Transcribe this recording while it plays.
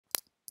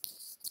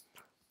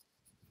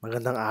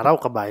Magandang araw,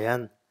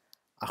 kabayan.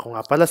 Ako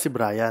nga pala si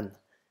Bryan.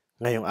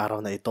 Ngayong araw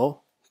na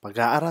ito,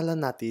 pag-aaralan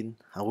natin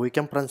ang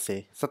wikang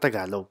Pranse sa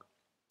Tagalog.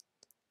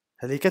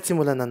 Halika't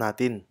simulan na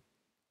natin.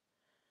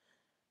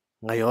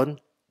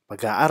 Ngayon,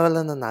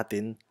 pag-aaralan na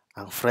natin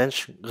ang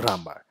French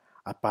grammar.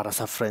 At para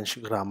sa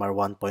French grammar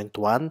 1.1,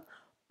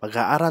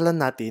 pag-aaralan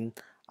natin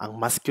ang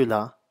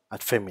masculin at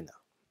féminin.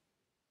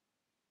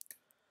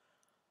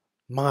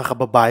 Mga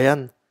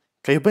kababayan,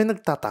 kayo ba'y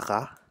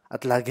nagtataka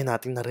at lagi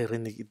nating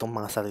naririnig itong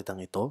mga salitang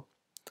ito?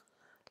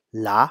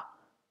 La,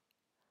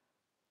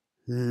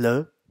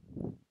 le,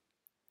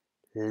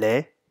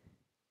 les,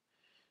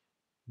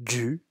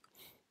 du,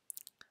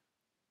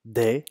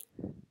 de,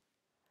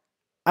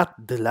 at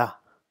de la.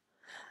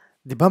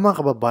 Di ba mga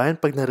kababayan,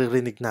 pag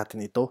naririnig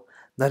natin ito,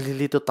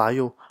 nalilito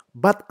tayo,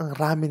 ba't ang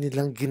rami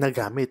nilang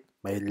ginagamit?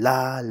 May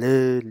la,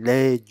 le,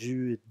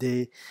 du,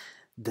 de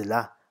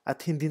la.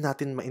 At hindi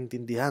natin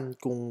maintindihan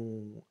kung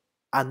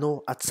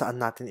ano at saan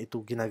natin ito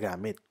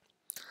ginagamit.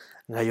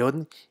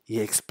 Ngayon,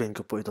 i-explain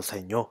ko po ito sa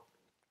inyo.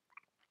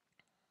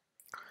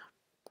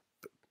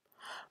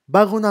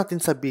 Bago natin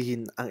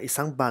sabihin ang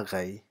isang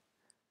bagay,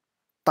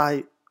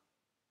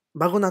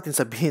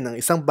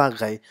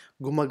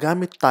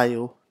 gumagamit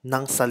tayo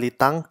ng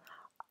salitang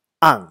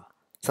ang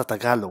sa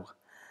Tagalog.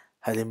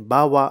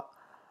 Halimbawa,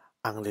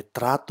 ang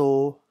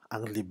litrato,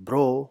 ang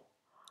libro,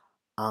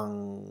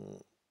 ang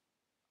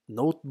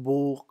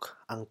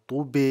notebook, ang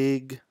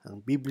tubig, ang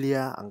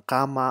Biblia, ang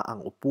kama, ang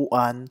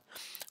upuan.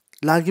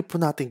 Lagi po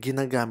natin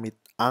ginagamit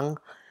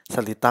ang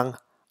salitang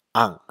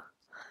ang.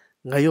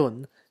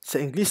 Ngayon, sa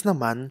English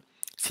naman,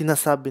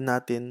 sinasabi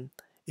natin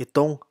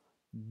itong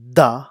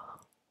the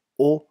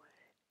o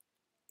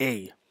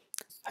a.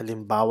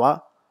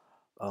 Halimbawa,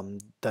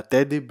 the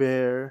teddy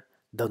bear,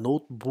 the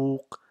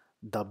notebook,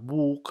 the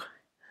book,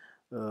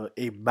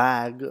 a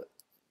bag,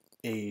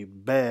 a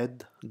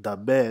bed, the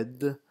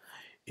bed,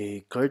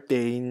 a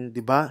curtain, di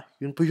ba?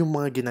 Yun po yung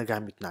mga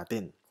ginagamit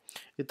natin.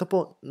 Ito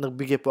po,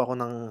 nagbigay po ako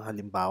ng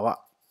halimbawa.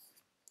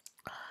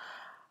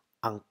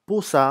 Ang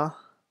pusa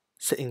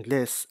sa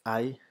Ingles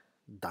ay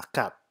the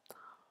cat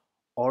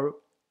or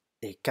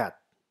a cat.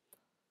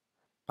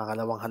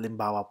 Pangalawang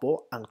halimbawa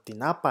po, ang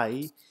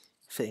tinapay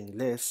sa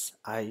Ingles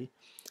ay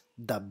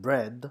the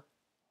bread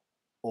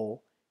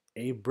o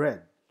a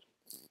bread.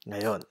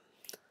 Ngayon,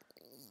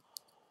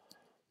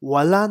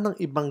 wala nang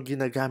ibang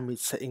ginagamit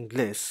sa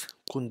Ingles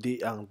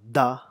kundi ang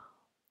the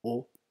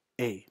o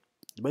a.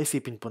 Diba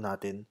isipin po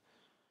natin,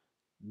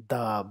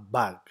 the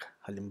bag.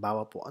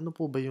 Halimbawa po, ano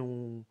po ba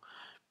yung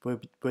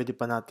pwede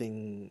pa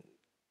nating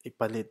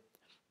ipalit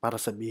para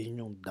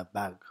sabihin yung the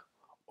bag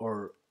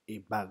or a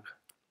bag?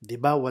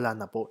 Diba wala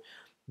na po.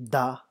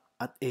 The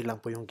at a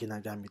lang po yung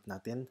ginagamit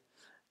natin.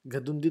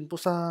 Ganun din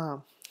po sa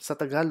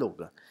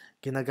Tagalog.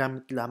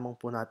 Ginagamit lamang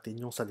po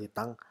natin yung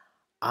salitang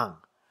ang.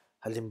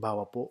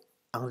 Halimbawa po,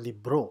 ang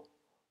libro.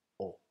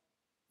 O,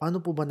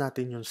 paano po ba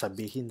natin yun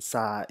sabihin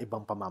sa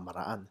ibang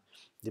pamamaraan?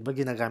 Di ba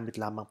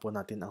ginagamit lamang po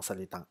natin ang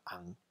salitang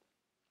ang?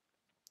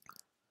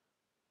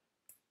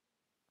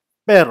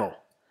 Pero,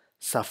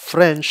 sa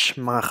French,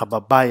 mga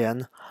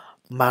kababayan,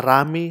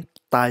 marami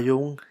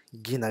tayong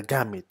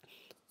ginagamit.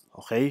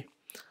 Okay?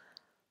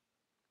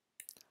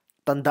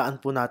 Tandaan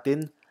po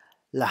natin,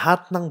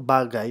 lahat ng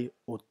bagay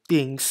o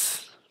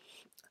things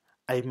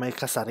ay may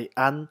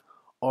kasarian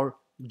or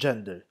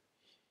gender.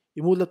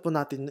 Imulat po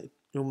natin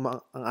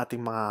ang ating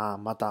mga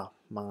mata,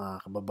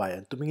 mga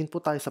kababayan. Tumingin po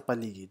tayo sa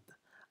paligid.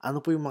 Ano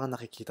po yung mga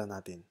nakikita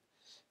natin?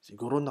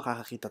 Siguro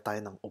nakakakita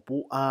tayo ng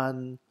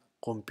upuan,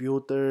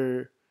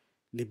 computer,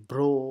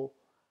 libro,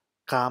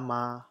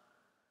 kama,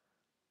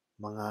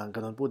 mga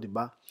ganun po, di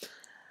ba?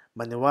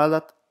 Maniwala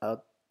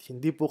at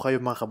hindi po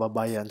kayo mga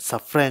kababayan, sa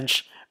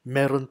French,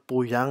 meron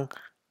po yang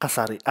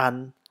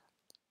kasarian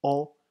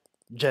o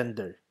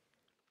gender.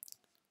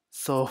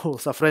 So,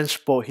 sa French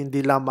po,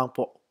 hindi lamang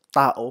po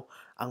tao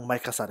ang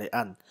may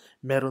kasarian.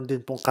 Meron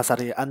din pong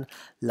kasarian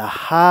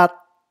lahat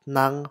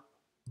ng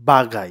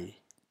bagay.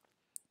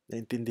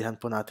 Naintindihan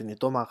po natin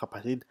ito mga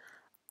kapatid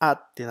at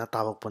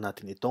tinatawag po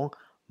natin itong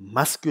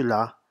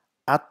masculin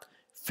at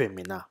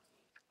féminin.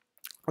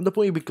 Ano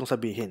po ibig kong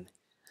sabihin?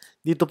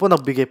 Dito po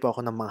nagbigay po ako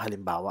ng mga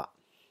halimbawa.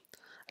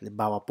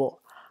 Halimbawa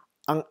po,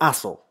 ang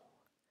aso.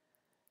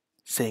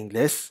 Sa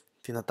Ingles,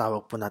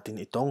 tinatawag po natin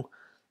itong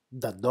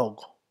the dog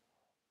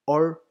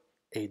or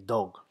a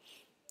dog.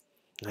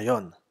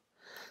 Ngayon,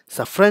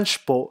 sa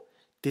French po,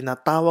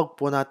 tinatawag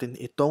po natin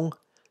itong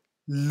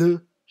le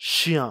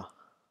chien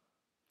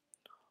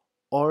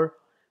or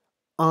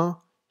un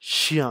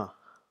chien.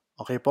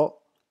 Okay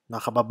po?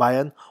 Mga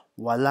kababayan,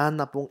 wala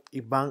na pong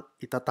ibang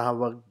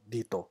itatawag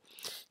dito.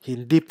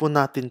 Hindi po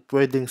natin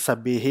pwedeng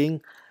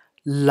sabihin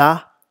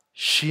la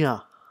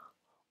chien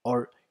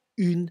or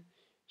une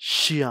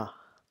chien.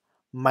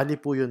 Mali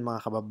po yun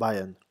mga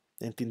kababayan.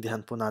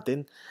 Naintindihan po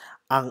natin,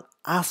 ang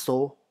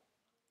aso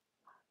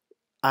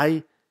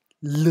ay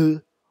le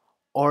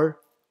or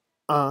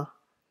un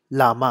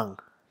lamang.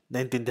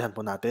 Naintindihan po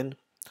natin?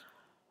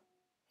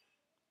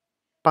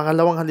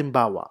 Pangalawang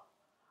halimbawa,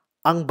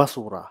 ang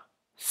basura.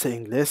 Sa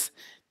Ingles,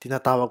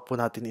 tinatawag po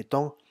natin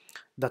itong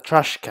the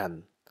trash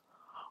can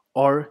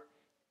or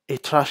a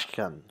trash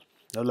can.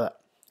 Wala.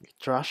 A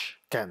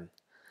trash can.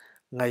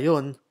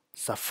 Ngayon,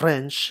 sa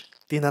French,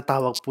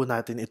 tinatawag po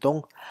natin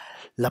itong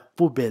la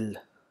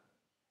poubelle.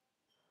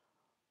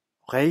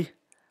 Okay?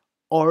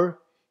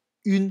 Or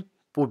une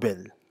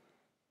poubelle.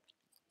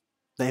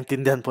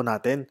 Naintindihan po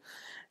natin?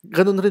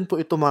 Ganun rin po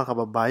ito mga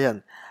kababayan.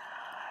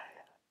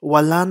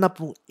 Wala na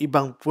pong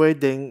ibang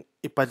pwedeng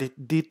ipalit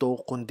dito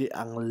kundi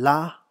ang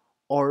la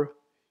or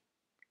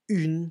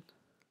une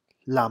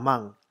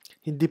lamang.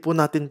 Hindi po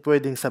natin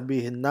pwedeng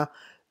sabihin na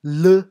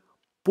le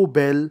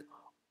poubelle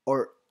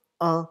or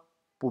un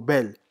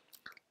poubelle.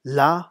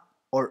 La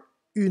or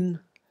une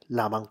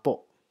lamang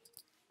po.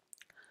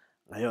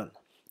 Ngayon,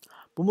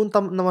 pumunta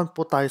naman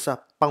po tayo sa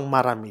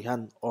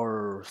pangmaramihan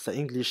or sa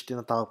English,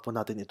 tinatawag po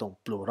natin itong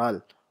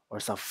plural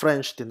or sa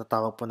French,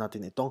 tinatawag po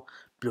natin itong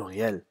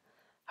pluriel.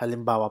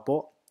 Halimbawa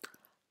po,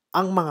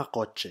 ang mga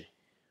kotse.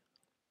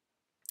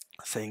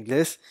 Sa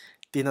English,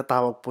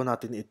 tinatawag po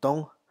natin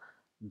itong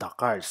the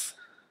cars.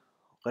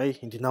 Okay?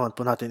 Hindi naman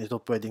po natin ito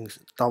pwedeng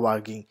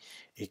tawaging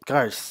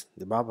cars.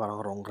 Diba?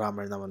 Parang wrong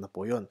grammar naman na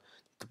po yun.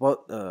 Ito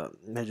po,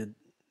 medyo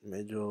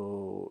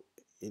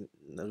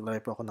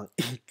naglagay po ako ng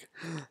ink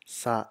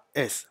sa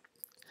S.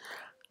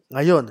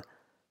 Ngayon,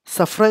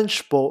 sa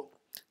French po,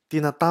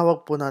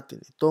 tinatawag po natin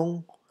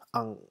itong,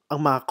 ang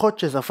mga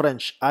kotse sa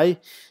French ay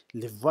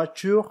les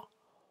voitures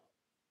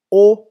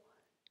o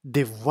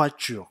des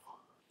voitures.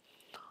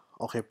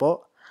 Okay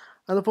po?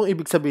 Ano pong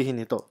ibig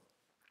sabihin nito?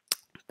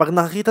 Pag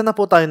nakakita na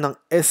po tayo ng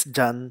S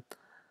dyan,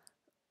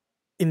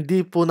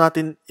 hindi po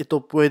natin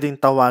ito pwedeng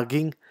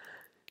tawaging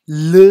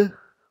le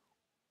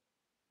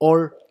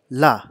or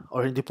la.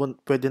 Or hindi po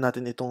pwede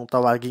natin itong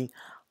tawaging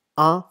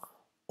un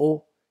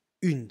o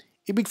une.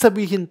 Ibig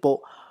sabihin po,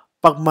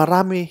 pag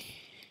marami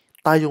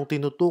tayong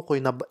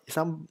tinutukoy na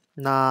isang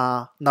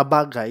na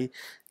bagay,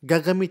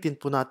 gagamitin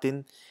po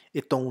natin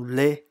itong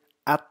le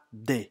at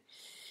de.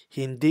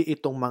 Hindi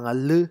itong mga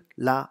le,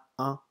 la,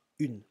 un,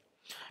 une.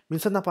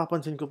 Minsan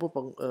napapansin ko po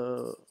pag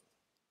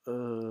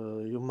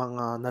yung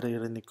mga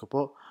naririnig ko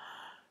po,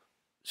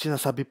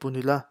 sinasabi po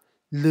nila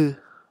le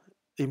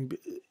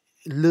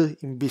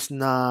imbis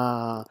na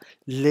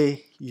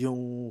le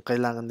yung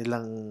kailangan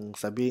nilang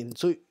sabihin.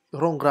 So,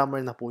 wrong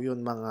grammar na po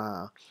yun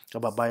mga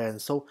kababayan.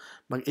 So,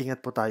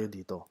 mag-ingat po tayo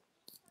dito.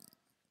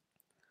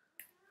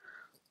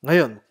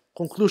 Ngayon,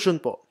 conclusion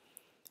po.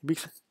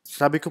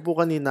 Sabi ko po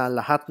kanina,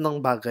 lahat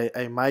ng bagay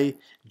ay may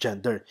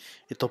gender.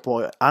 Ito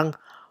po ang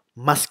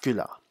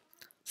masculine.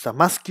 Sa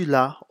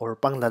masculine or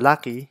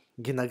panglalaki,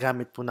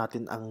 ginagamit po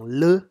natin ang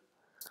le,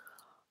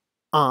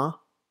 un,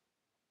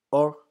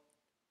 or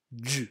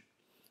du.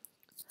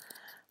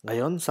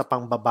 Ngayon, sa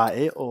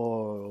pangbabae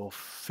o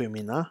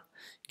féminin,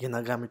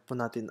 ginagamit po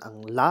natin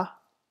ang la,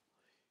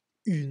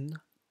 une,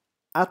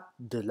 at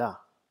de la.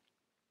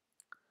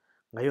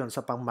 Ngayon,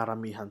 sa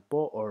pangmaramihan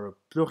po or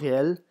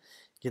pluriel,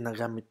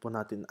 ginagamit po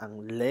natin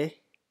ang le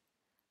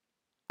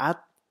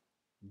at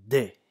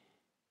de.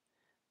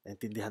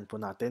 Naintindihan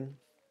po natin?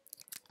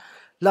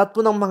 Lahat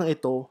po ng mga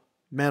ito,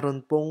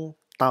 meron pong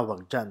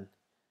tawag dyan.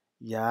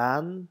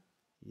 Yan,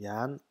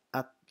 yan,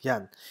 at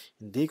yan.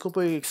 Hindi ko po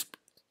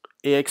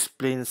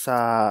i-explain sa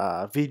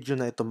video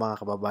na ito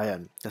mga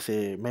kababayan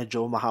kasi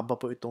medyo mahaba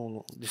po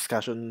itong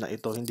discussion na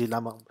ito, hindi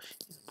lamang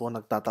po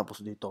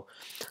nagtatapos dito.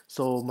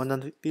 So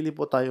mananatili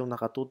po tayong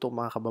nakatuto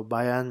mga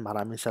kababayan.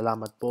 Maraming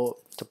salamat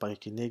po sa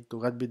pakikinig.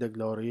 To God be the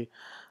glory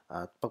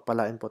at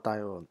pagpalain po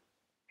tayo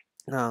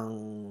ng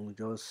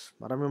Diyos.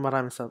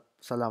 Maraming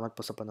salamat po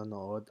sa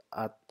panonood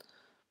at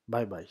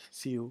bye bye.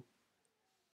 See you.